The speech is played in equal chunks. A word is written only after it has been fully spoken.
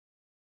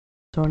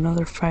So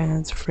another Five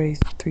Nights at Freddy's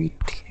 3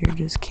 teaser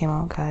just came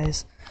out,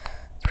 guys.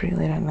 It's pretty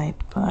late at night,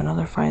 but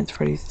another Five Nights at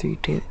Freddy's 3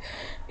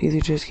 teaser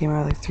just came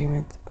out like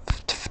 10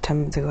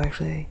 minutes ago,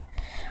 actually.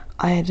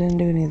 I didn't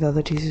do any of the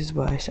other teasers,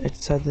 but I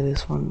decided to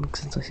this one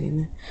since I've seen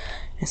it.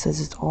 It says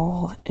it's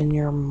all in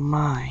your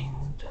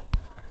mind.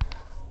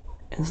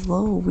 It's a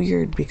little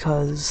weird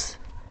because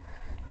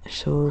it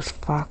shows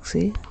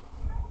Foxy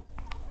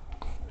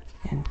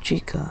and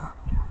Chica.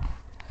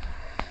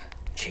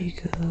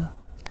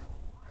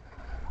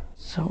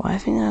 So I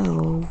think that's a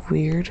little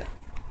weird.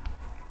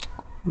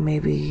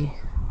 Maybe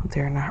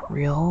they're not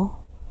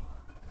real.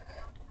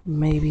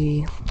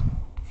 Maybe,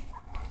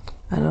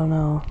 I don't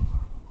know.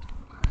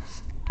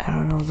 I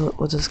don't know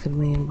what this could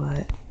mean,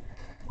 but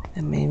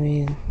it may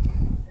mean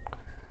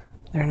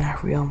they're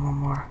not real no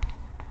more.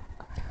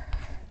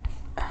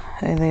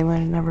 Hey, they might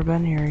have never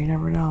been here, you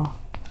never know.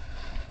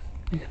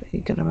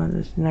 You could have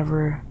just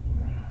never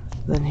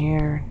been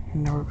here,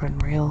 never been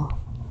real.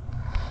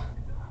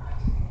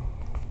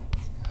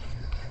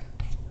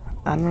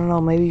 I don't know,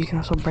 maybe you can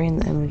also brain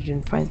the image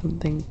and find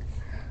something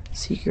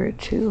secret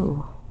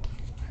too.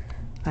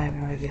 I have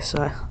no idea,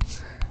 so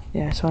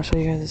yeah, I just want to show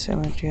you guys this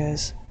image,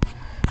 guys.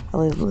 I'll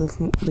leave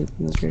in the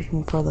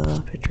description for the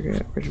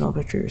original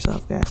picture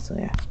yourself, guys, so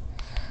yeah.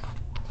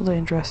 Really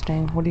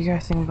interesting. What do you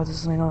guys think about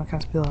this? Let me know in the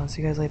comments below. I'll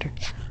see you guys later.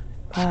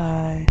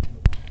 Bye.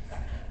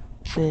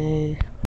 Bye.